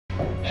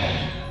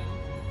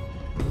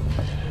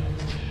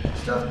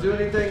Stuff do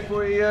anything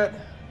for you yet?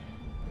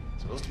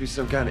 It's supposed to be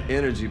some kind of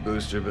energy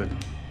booster, but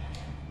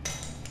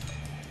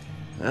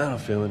I don't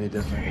feel any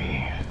different.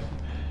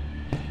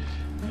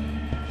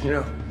 You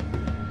know,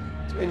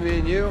 between me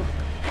and you,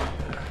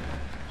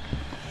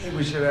 I think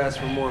we should ask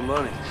for more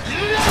money.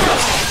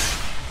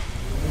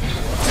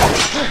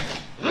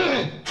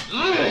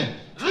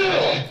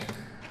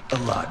 A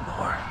lot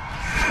more.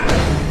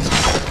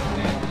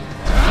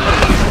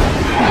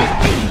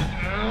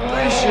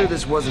 Pretty sure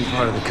this wasn't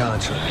part of the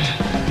contract.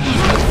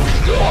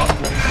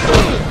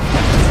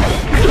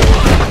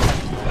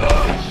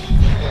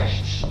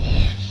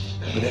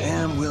 But I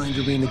am willing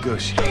to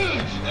renegotiate.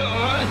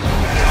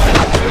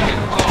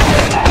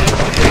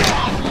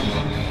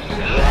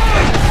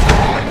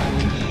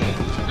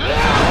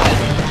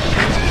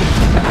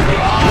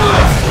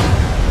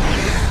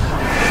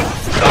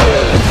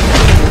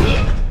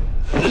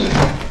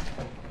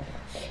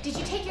 Did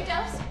you take your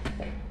dose?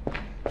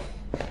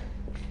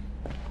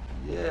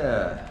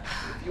 Yeah.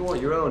 If you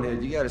want your own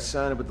head, you gotta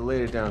sign up with the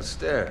lady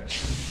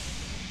downstairs.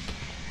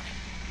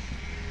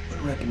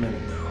 Wouldn't recommend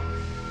it, though.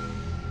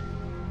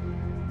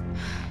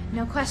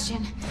 No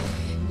question.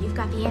 You've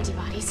got the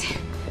antibodies.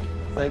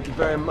 Thank you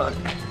very much.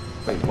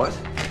 Wait, what?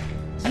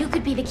 You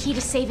could be the key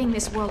to saving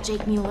this world,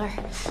 Jake Mueller.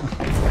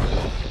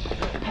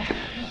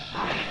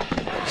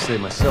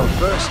 Save myself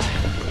first.